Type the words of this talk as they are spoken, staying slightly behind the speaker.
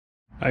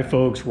Hi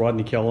folks,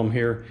 Rodney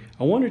here.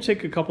 I want to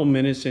take a couple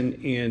minutes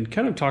and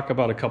kind of talk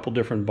about a couple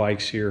different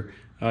bikes here.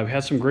 I've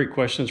had some great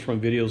questions from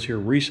videos here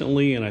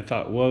recently, and I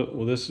thought,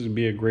 well, this would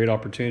be a great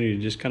opportunity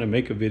to just kind of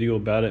make a video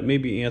about it,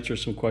 maybe answer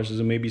some questions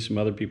and maybe some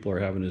other people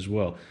are having as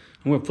well.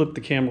 I'm going to flip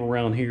the camera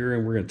around here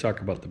and we're going to talk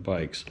about the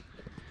bikes.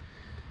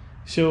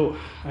 So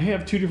I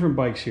have two different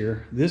bikes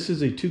here. This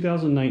is a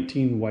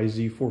 2019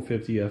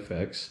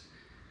 YZ450FX.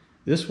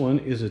 This one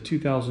is a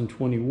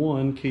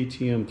 2021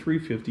 KTM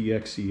 350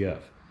 XCF.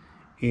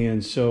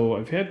 And so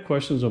I've had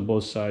questions on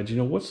both sides. You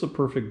know, what's the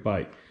perfect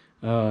bike?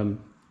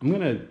 I'm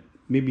going to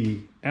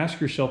maybe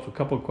ask yourself a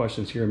couple of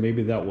questions here, and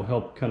maybe that will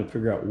help kind of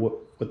figure out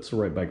what's the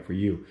right bike for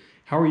you.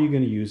 How are you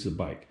going to use the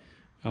bike?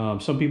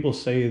 Some people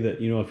say that,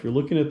 you know, if you're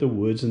looking at the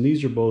woods, and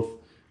these are both,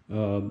 you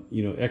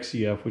know,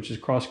 XCF, which is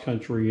cross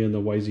country, and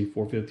the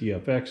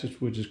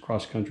YZ450FX, which is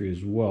cross country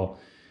as well.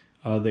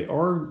 They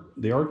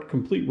are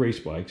complete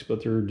race bikes,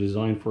 but they're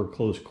designed for a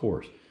closed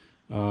course.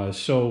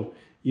 So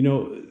you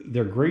know,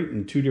 they're great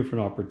in two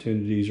different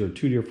opportunities or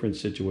two different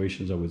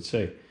situations, I would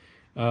say.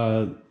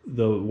 The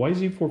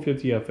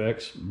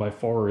YZ450FX by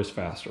far is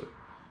faster.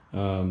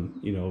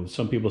 You know,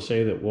 some people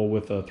say that, well,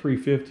 with a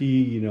 350,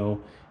 you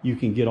know, you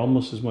can get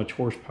almost as much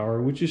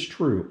horsepower, which is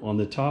true. On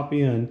the top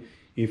end,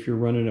 if you're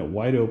running it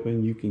wide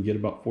open, you can get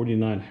about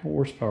 49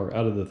 horsepower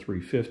out of the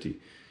 350.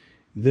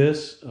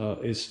 This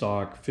is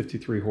stock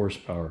 53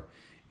 horsepower.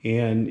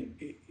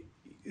 And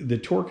the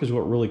torque is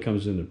what really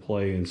comes into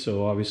play. And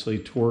so obviously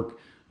torque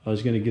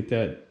is going to get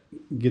that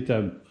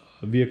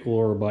vehicle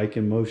or a bike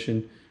in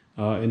motion,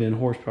 and then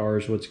horsepower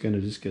is what's going to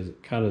just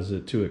cause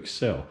it to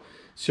excel.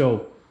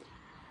 So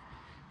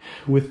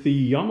with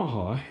the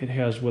Yamaha, it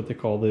has what they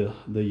call the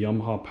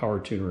Yamaha Power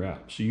Tuner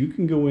app. So you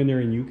can go in there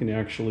and you can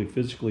actually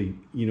physically,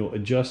 you know,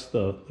 adjust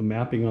the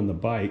mapping on the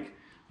bike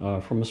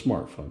from a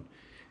smartphone.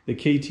 The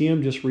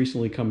KTM just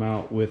recently come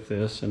out with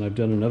this, and I've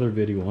done another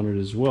video on it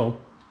as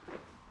well,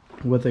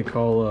 what they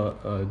call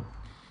a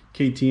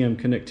KTM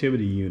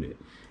connectivity unit.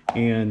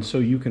 And so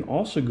you can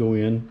also go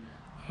in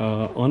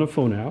on a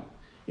phone app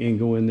and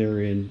go in there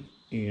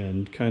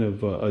and kind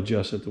of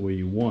adjust it the way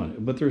you want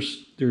it. But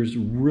there's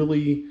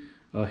really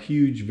a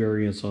huge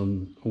variance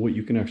on what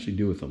you can actually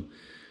do with them.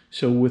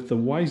 So with the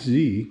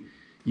YZ,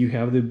 you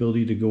have the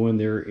ability to go in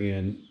there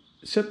and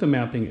set the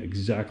mapping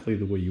exactly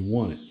the way you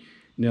want it.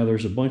 Now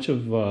there's a bunch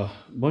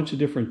of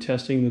different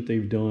testing that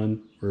they've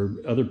done where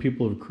other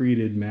people have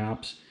created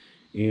maps,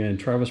 and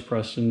Travis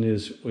Preston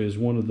is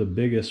one of the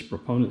biggest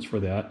proponents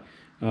for that.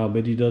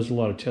 But he does a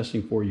lot of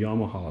testing for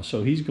Yamaha.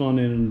 So he's gone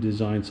in and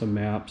designed some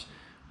maps.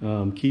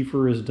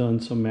 Kiefer has done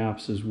some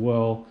maps as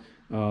well.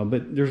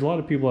 But there's a lot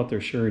of people out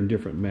there sharing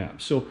different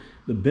maps. So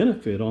the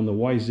benefit on the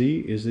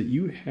YZ is that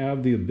you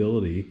have the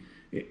ability,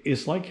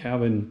 it's like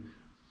having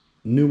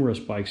numerous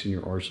bikes in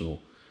your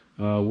arsenal.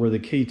 Where the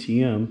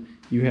KTM,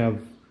 you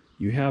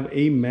have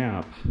a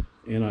map,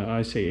 and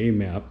I say a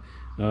map.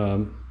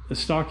 The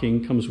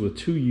stocking comes with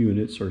two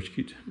units, or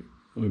excuse,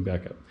 let me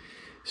back up.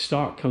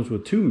 Stock comes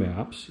with two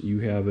maps.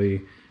 You have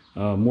a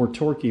more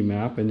torquey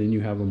map, and then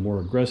you have a more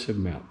aggressive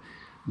map.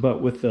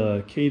 But with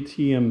the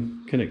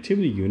KTM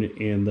connectivity unit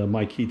and the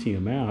My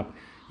KTM app,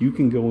 you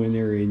can go in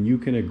there and you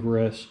can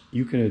address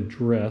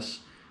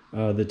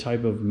the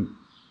type of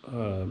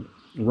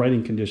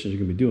riding conditions you're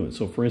going to be doing.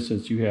 So for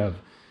instance, you have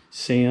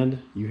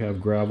sand, you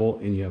have gravel,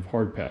 and you have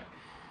hard pack.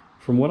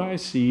 From what I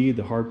see,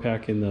 the hard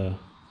pack and the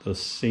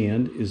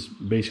sand is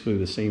basically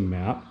the same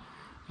map.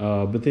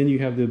 But then you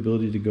have the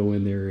ability to go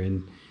in there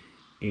and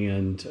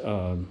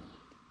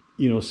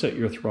you know, set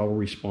your throttle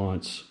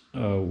response,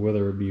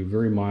 whether it be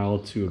very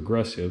mild to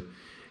aggressive.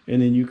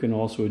 And then you can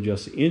also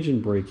adjust the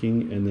engine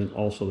braking and then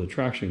also the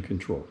traction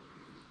control.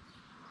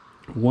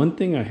 One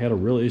thing I had a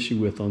real issue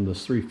with on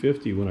this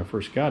 350 when I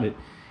first got it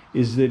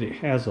is that it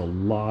has a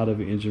lot of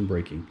engine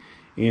braking.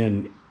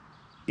 And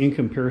in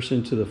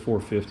comparison to the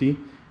 450,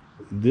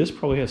 this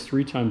probably has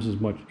 3 times as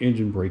much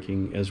engine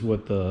braking as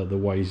what the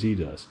YZ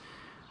does.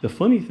 The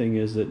funny thing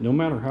is that no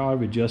matter how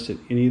I've adjusted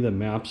any of the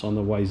maps on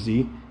the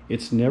YZ,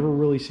 it's never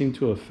really seemed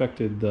to have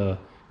affected the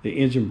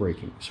engine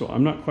braking. So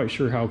I'm not quite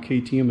sure how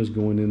KTM is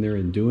going in there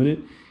and doing it.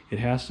 It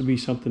has to be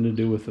something to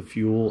do with the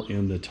fuel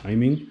and the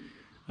timing.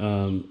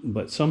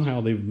 But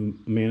somehow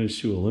they've managed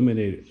to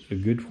eliminate a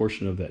good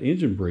portion of that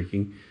engine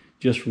braking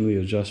just from the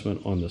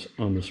adjustment on the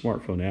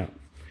smartphone app.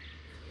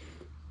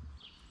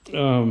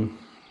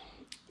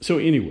 So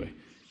anyway,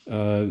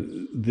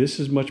 this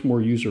is much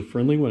more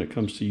user-friendly when it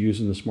comes to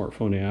using the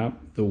smartphone app.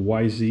 The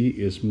YZ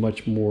is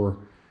much more,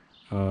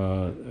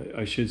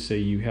 I should say,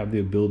 you have the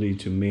ability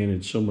to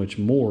manage so much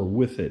more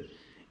with it.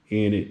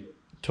 And it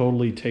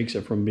totally takes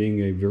it from being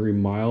a very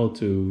mild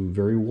to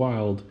very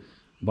wild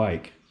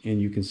bike.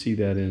 And you can see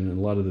that in a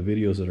lot of the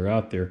videos that are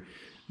out there.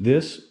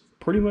 This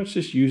pretty much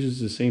just uses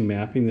the same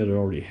mapping that it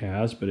already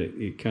has, but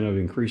it kind of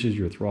increases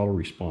your throttle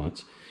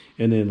response.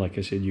 And then, like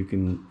I said, you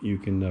can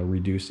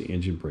reduce the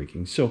engine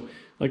braking. So,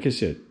 like I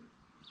said,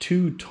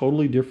 two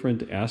totally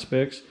different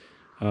aspects.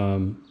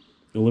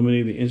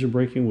 Eliminating the engine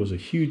braking was a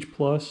huge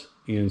plus,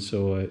 and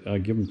so I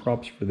give them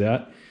props for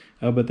that.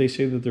 but they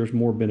say that there's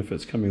more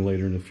benefits coming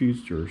later in the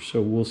future,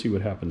 so we'll see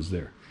what happens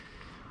there.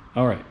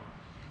 All right,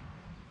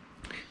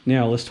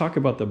 now let's talk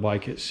about the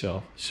bike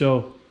itself.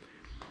 So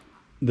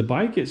the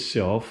bike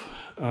itself,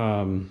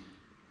 I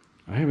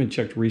haven't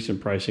checked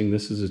recent pricing.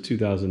 This is a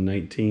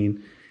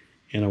 2019,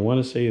 and I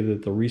want to say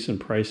that the recent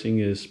pricing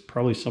is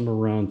probably somewhere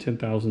around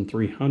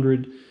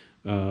 $10,300.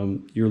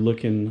 You're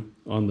looking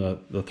on the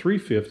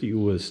 350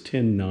 was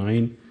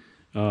 $10,900,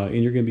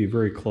 and you're going to be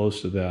very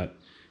close to that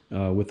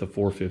with the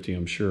 450,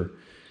 I'm sure.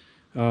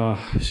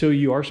 So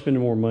you are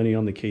spending more money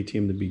on the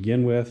KTM to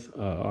begin with.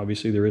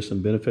 Obviously, there is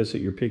some benefits that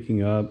you're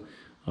picking up.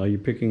 You're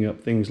picking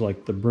up things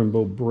like the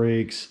Brembo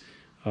brakes.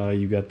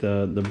 You got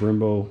the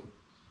Brembo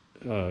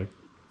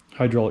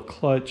hydraulic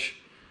clutch.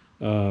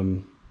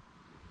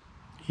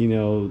 You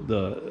know,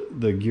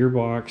 the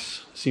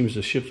gearbox seems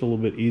to shift a little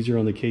bit easier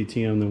on the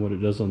KTM than what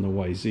it does on the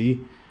YZ.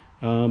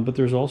 But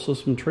there's also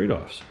some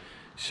trade-offs.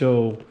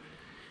 So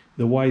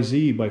the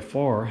YZ, by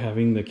far,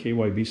 having the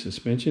KYB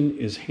suspension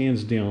is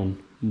hands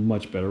down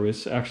much better.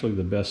 It's actually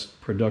the best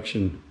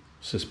production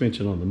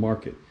suspension on the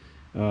market.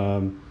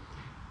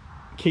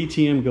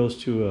 KTM goes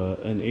to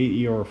an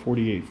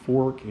 8ER48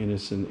 fork, and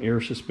it's an air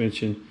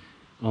suspension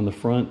on the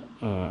front.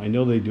 I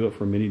know they do it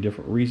for many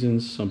different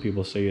reasons. Some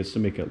people say it's to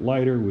make it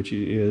lighter, which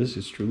it is.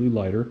 It's truly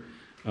lighter.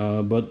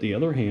 But the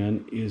other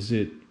hand is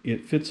it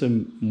fits a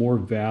more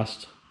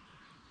vast,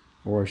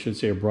 or I should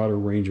say a broader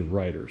range of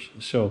riders.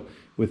 So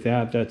with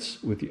that,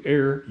 that's with the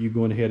air, you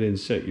go ahead and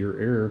set your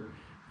air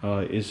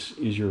is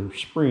your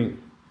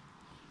spring.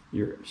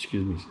 Your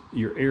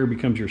air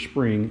becomes your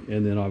spring,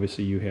 and then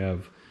obviously you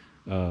have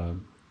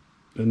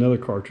another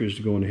cartridge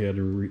to go ahead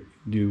and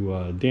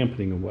do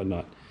dampening and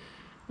whatnot.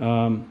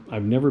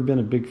 I've never been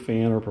a big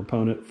fan or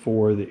proponent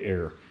for the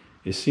air.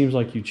 It seems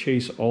like you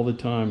chase all the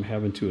time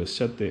having to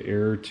set the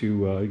air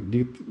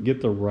to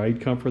get the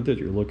ride comfort that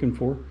you're looking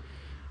for.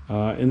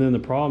 And then the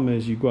problem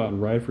is you go out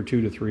and ride for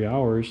 2 to 3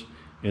 hours,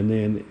 and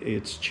then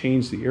it's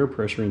changed the air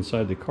pressure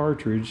inside the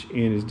cartridge,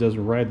 and it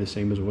doesn't ride the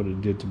same as what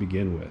it did to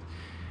begin with.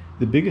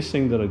 The biggest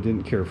thing that I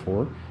didn't care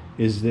for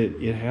is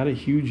that it had a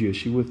huge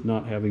issue with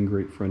not having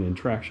great front end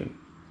traction.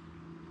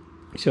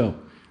 So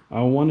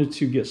I wanted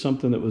to get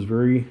something that was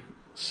very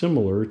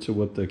similar to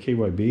what the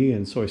KYB,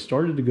 and so I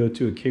started to go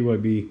to a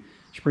KYB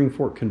spring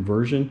fork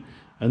conversion.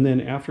 And then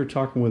after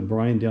talking with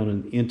Brian down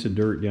in Into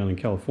Dirt down in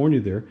California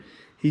there,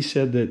 he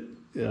said that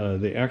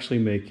they actually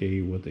make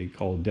a what they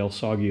call Del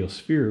Saggio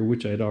sphere,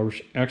 which I'd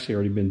actually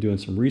already been doing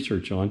some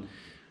research on,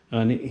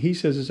 and he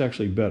says it's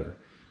actually better.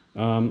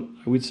 I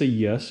would say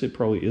yes, it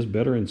probably is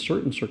better in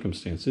certain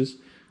circumstances,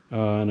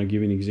 and I'll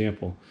give you an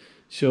example.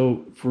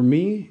 So for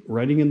me,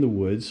 riding in the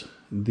woods,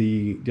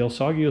 the Del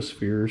Saggio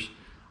spheres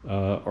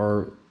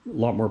are a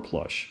lot more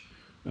plush.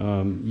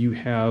 You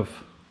have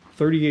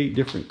 38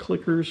 different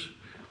clickers,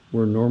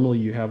 where normally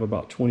you have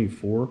about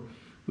 24,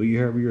 but you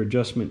have your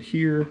adjustment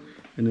here,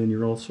 and then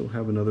you also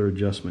have another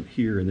adjustment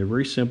here, and they're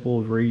very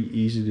simple, very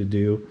easy to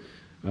do.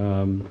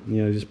 You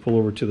know, just pull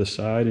over to the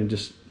side and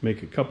just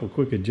make a couple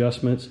quick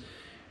adjustments.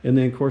 And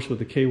then of course with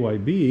the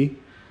KYB,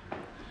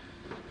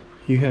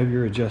 you have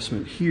your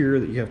adjustment here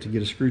that you have to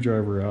get a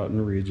screwdriver out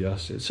and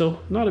readjust it. So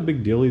not a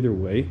big deal either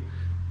way.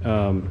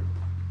 But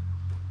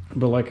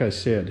like I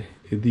said,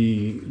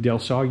 the Del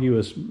Saggio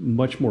is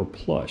much more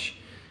plush.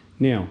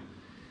 Now,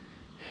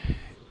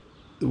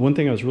 the one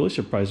thing I was really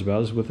surprised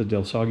about is with the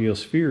Del Saggio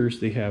spheres,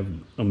 they have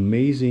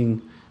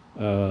amazing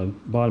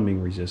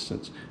bottoming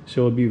resistance.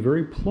 So it'd be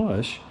very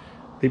plush.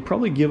 They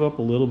probably give up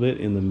a little bit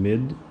in the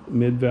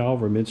mid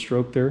valve or mid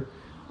stroke there,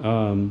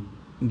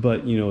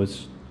 but you know,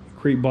 it's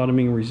great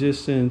bottoming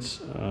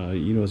resistance.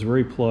 You know, it's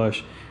very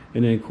plush.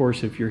 And then of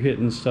course, if you're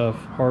hitting stuff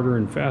harder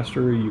and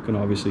faster, you can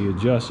obviously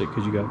adjust it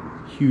because you got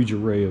a huge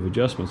array of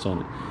adjustments on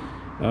it.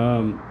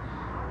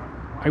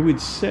 I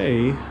would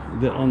say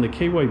that on the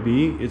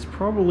KYB, it's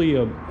probably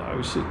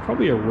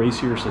probably a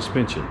racier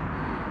suspension.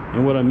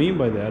 And what I mean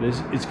by that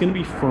is it's going to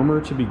be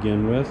firmer to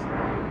begin with.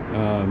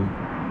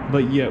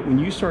 But yet when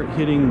you start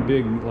hitting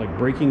big like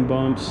braking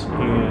bumps,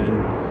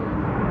 and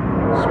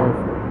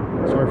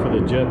sorry for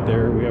the jet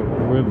there,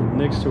 we're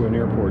next to an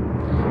airport.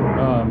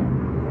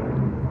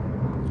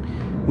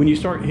 When you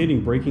start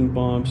hitting braking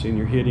bumps and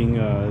you're hitting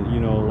you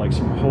know, like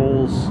some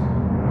holes,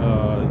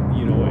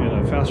 you know,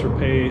 at a faster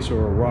pace,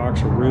 or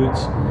rocks or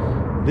roots,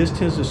 this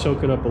tends to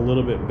soak it up a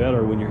little bit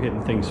better when you're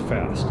hitting things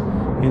fast.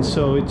 And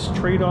so it's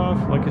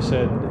trade-off. Like I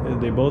said,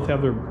 they both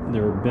have their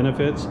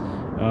benefits.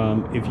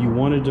 If you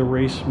wanted to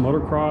race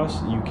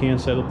motocross, you can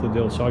set up the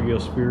Del Saggio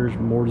spheres,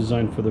 more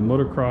designed for the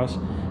motocross,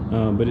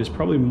 but it's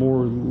probably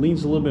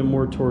leans a little bit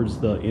more towards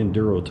the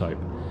enduro type.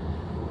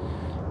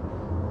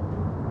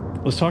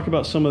 Let's talk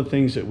about some of the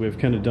things that we've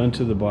kind of done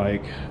to the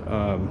bike,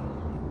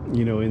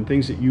 you know, and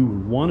things that you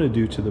want to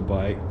do to the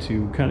bike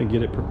to kind of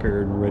get it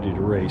prepared and ready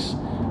to race.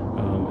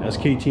 As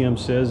KTM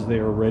says, they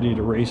are ready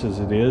to race as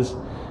it is.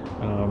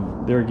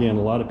 There again,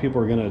 a lot of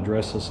people are going to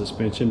address the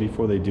suspension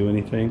before they do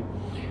anything.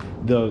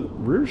 The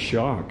rear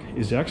shock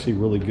is actually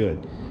really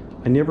good.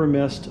 I never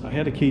messed. I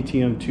had a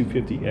KTM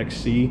 250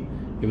 XC,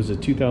 It was a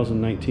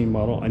 2019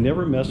 model. I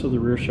never messed with the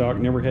rear shock,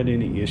 never had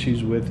any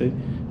issues with it,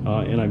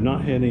 and I've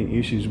not had any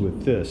issues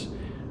with this.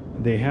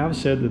 They have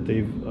said that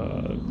they've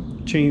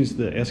changed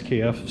the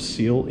SKF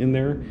seal in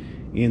there,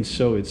 and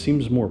so it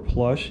seems more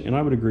plush, and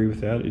I would agree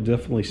with that. It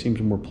definitely seems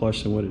more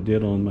plush than what it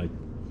did on my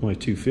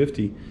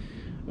 250.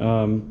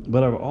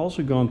 But I've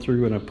also gone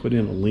through and I put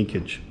in a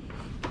linkage.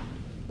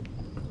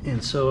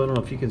 And so I don't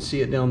know if you can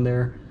see it down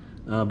there,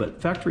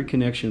 but factory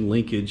connection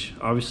linkage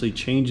obviously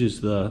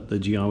changes the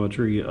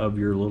geometry of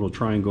your little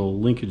triangle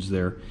linkage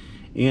there,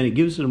 and it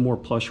gives it a more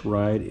plush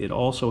ride. It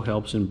also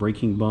helps in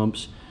braking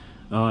bumps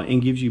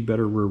and gives you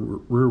better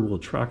rear wheel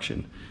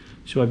traction.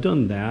 So I've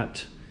done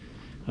that.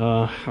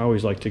 I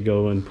always like to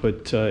go and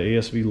put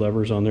ASV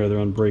levers on there. They're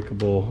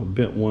unbreakable. I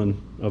bent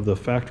one of the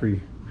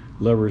factory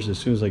levers as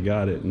soon as I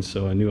got it, and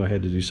so I knew I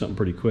had to do something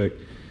pretty quick.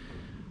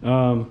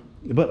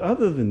 But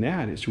other than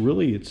that, it's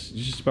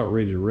just about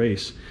ready to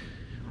race.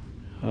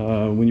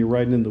 When you're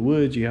riding in the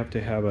woods, you have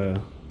to have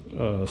a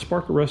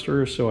spark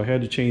arrestor, so I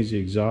had to change the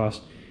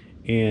exhaust.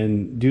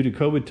 And due to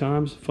COVID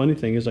times, funny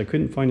thing is I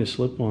couldn't find a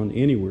slip-on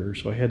anywhere,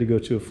 so I had to go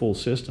to a full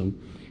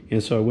system.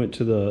 And so I went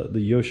to the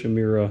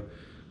Yoshimura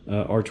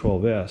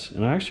R12S,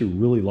 and I actually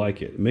really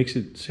like it. It makes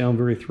it sound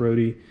very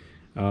throaty.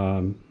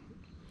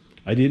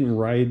 I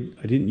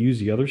didn't use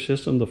the other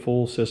system, the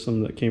full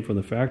system that came from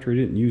the factory. I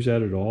didn't use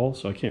that at all,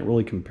 so I can't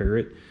really compare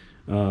it.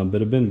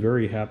 But I've been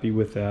very happy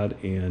with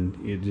that, and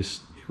it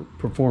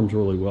performs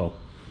really well.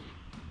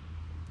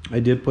 I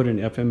did put an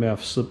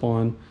FMF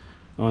slip-on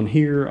on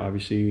here.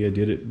 Obviously, I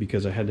did it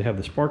because I had to have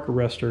the spark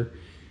arrestor,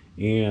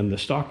 and the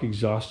stock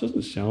exhaust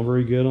doesn't sound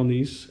very good on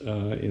these,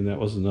 and that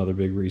was another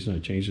big reason I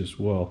changed as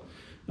well.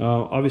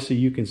 Obviously,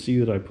 you can see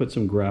that I put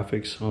some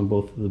graphics on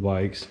both of the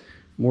bikes,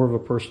 more of a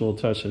personal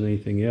touch than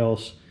anything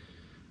else.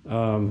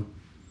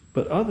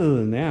 But other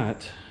than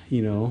that,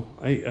 you know,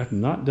 I've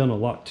not done a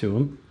lot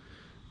to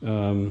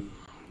them.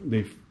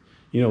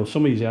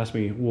 Somebody's asked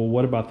me, well,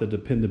 what about the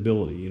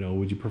dependability? You know,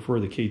 would you prefer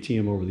the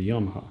KTM over the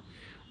Yamaha?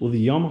 Well,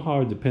 the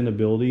Yamaha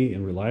dependability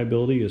and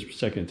reliability is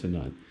second to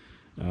none.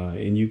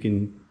 And you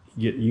can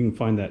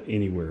find that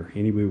anywhere.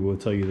 Anybody will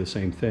tell you the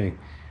same thing.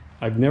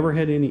 I've never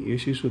had any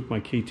issues with my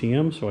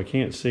KTM, so I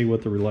can't say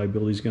what the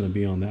reliability is going to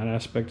be on that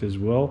aspect as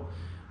well.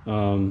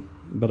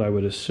 But I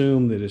would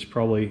assume that it's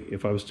probably,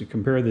 if I was to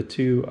compare the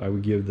two, I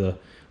would give the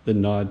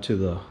nod to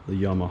the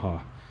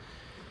Yamaha.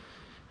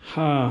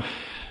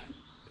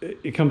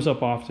 It comes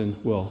up often,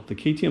 well, the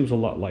KTM is a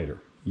lot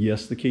lighter.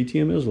 Yes, the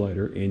KTM is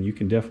lighter, and you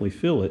can definitely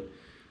feel it.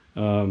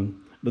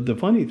 But the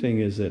funny thing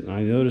is that, and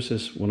I noticed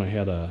this when I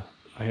had a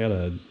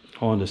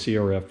Honda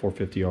CRF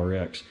 450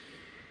 RX.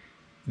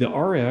 The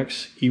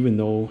RX, even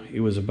though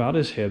it was about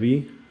as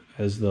heavy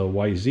as the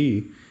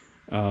YZ,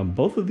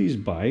 both of these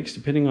bikes,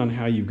 depending on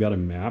how you've got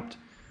them mapped,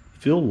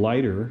 feel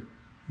lighter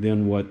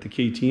than what the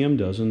KTM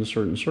does in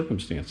certain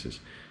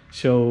circumstances.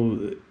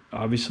 So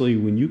obviously,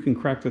 when you can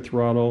crack the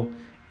throttle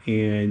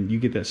and you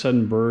get that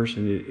sudden burst,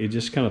 and it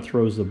just kind of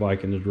throws the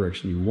bike in the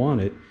direction you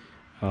want it,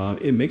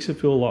 it makes it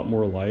feel a lot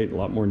more light, a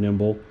lot more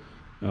nimble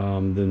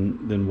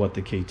than what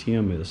the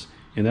KTM is.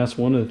 And that's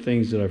one of the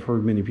things that I've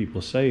heard many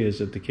people say, is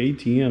that the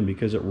KTM,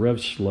 because it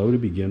revs slow to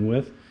begin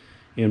with,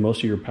 and most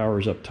of your power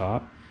is up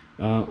top,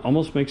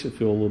 almost makes it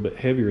feel a little bit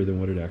heavier than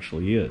what it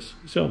actually is.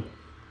 So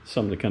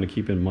something to kind of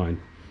keep in mind.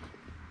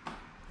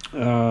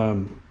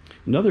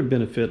 Another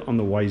benefit on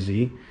the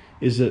YZ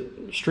is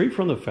that straight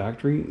from the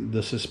factory,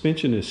 the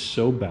suspension is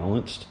so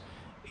balanced,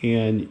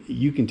 and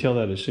you can tell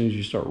that as soon as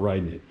you start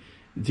riding it.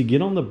 To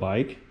get on the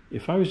bike,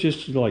 if I was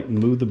just to like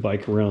move the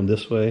bike around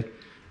this way,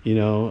 you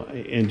know,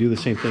 and do the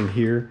same thing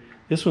here,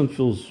 this one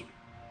feels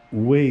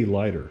way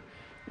lighter.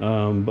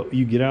 But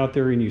you get out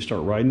there and you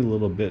start riding a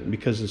little bit, and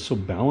because it's so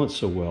balanced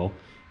so well,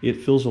 it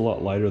feels a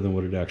lot lighter than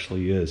what it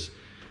actually is.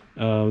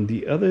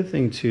 The other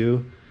thing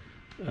too,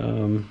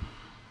 I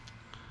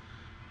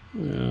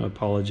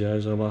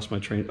apologize, I lost my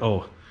train.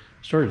 Oh,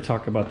 started to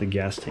talk about the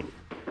gas tank.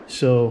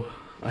 So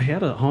I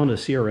had a Honda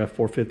CRF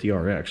 450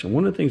 RX, and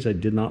one of the things I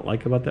did not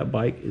like about that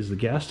bike is the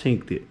gas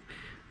tank.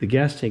 The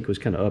gas tank was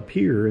kind of up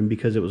here, and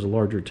because it was a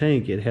larger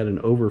tank, it had an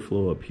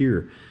overflow up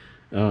here.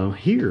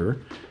 Here,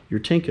 your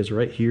tank is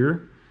right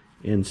here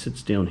and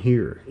sits down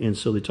here. And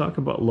so they talk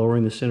about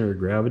lowering the center of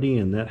gravity,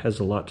 and that has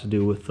a lot to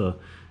do with the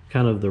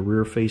kind of the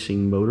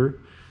rear-facing motor.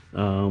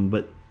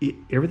 But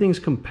everything's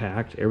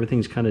compact,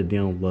 everything's kind of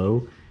down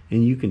low,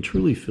 and you can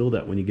truly feel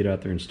that when you get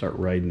out there and start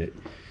riding it.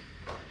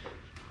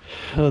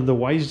 The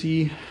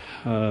YZ,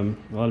 a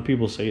lot of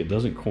people say it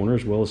doesn't corner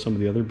as well as some of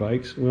the other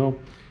bikes. Well,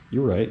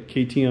 you're right.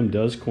 KTM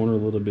does corner a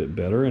little bit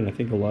better, and I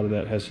think a lot of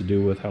that has to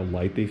do with how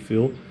light they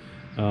feel.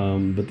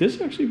 But this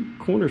actually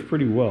corners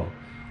pretty well.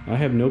 I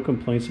have no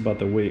complaints about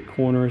the way it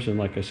corners, and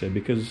like I said,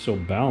 because it's so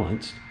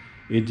balanced,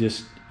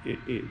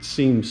 it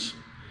seems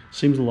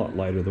a lot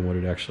lighter than what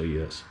it actually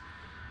is.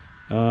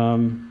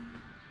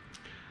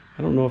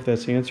 I don't know if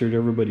that's answered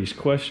everybody's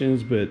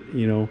questions, but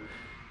you know,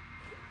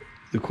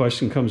 the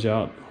question comes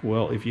out,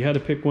 well, if you had to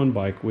pick one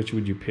bike, which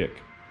would you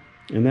pick?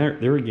 And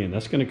there again,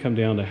 that's going to come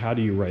down to how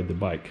do you ride the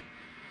bike.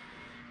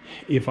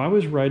 If I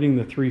was riding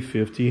the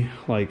 350,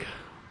 like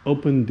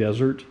open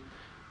desert,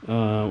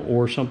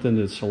 or something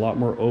that's a lot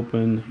more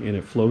open and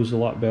it flows a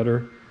lot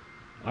better,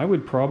 I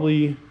would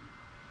probably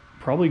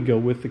go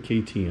with the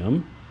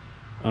KTM.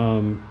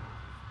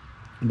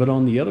 But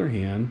on the other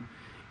hand,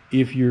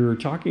 if you're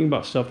talking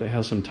about stuff that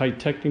has some tight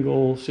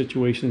technical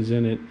situations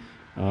in it,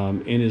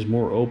 and is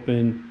more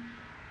open,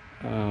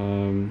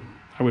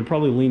 I would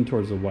probably lean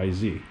towards the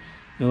YZ.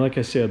 And like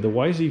I said, the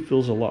YZ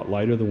feels a lot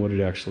lighter than what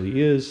it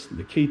actually is.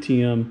 The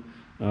KTM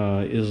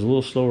is a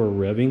little slower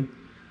revving.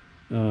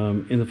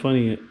 And the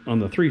funny, on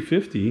the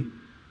 350,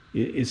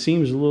 it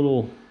seems a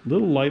little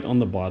light on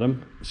the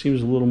bottom. It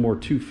seems a little more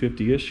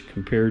 250-ish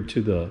compared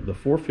to the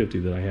 450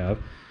 that I have.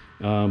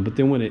 But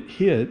then when it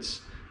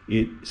hits,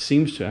 it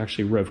seems to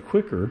actually rev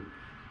quicker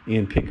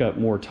and pick up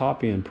more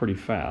top end pretty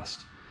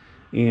fast.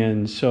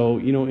 And so,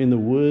 you know, in the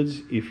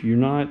woods, if you're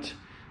not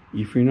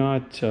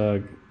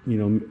you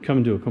know,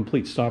 coming to a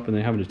complete stop and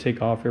then having to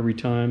take off every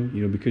time,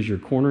 you know, because you're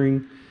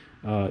cornering,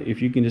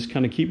 if you can just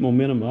kind of keep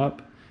momentum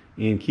up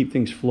and keep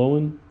things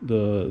flowing,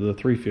 the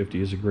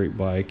 350 is a great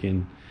bike,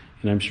 and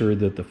I'm sure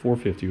that the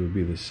 450 would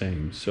be the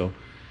same. So,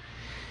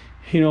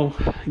 you know,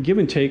 give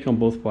and take on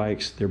both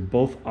bikes. They're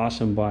both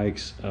awesome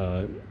bikes.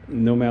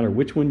 No matter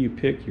which one you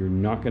pick, you're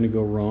not going to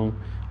go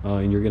wrong,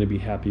 and you're going to be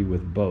happy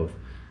with both.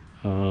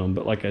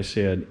 But like I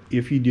said,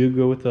 if you do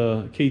go with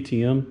a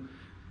KTM,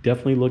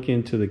 definitely look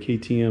into the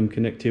KTM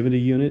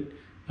connectivity unit,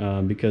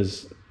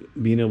 because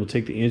being able to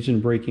take the engine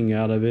braking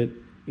out of it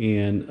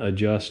and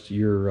adjust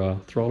your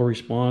throttle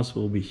response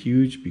will be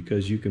huge,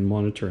 because you can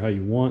monitor how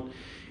you want.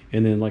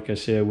 And then, like I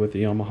said, with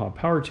the Yamaha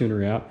Power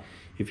Tuner app,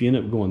 if you end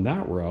up going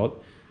that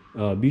route,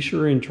 be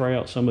sure and try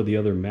out some of the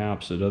other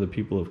maps that other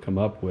people have come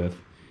up with,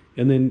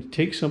 and then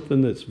take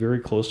something that's very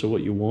close to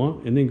what you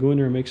want, and then go in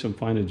there and make some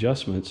fine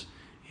adjustments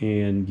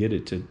and get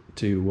it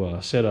to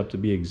set up to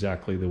be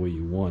exactly the way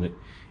you want it,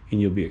 and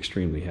you'll be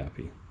extremely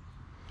happy.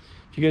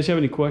 If you guys have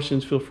any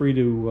questions, feel free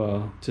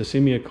to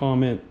send me a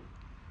comment.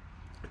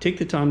 Take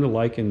the time to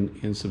like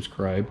and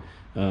subscribe.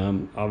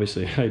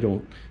 Obviously,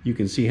 you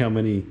can see how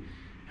many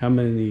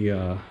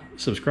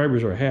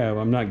subscribers I have.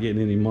 I'm not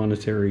getting any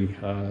monetary,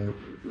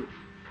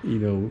 you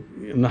know,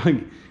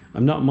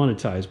 I'm not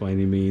monetized by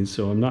any means,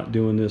 so I'm not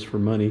doing this for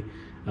money.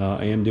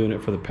 I am doing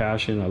it for the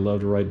passion. I love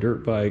to ride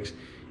dirt bikes,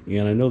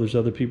 and I know there's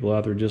other people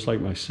out there just like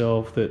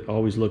myself that are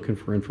always looking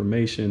for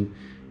information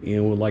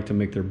and would like to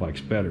make their bikes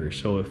better.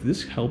 So if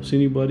this helps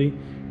anybody,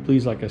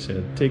 please, like I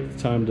said, take the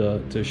time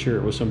to share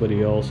it with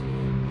somebody else.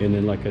 And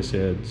then, like I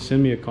said,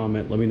 send me a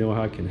comment, let me know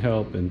how I can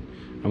help, and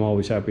I'm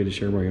always happy to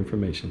share more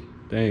information.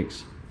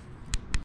 Thanks.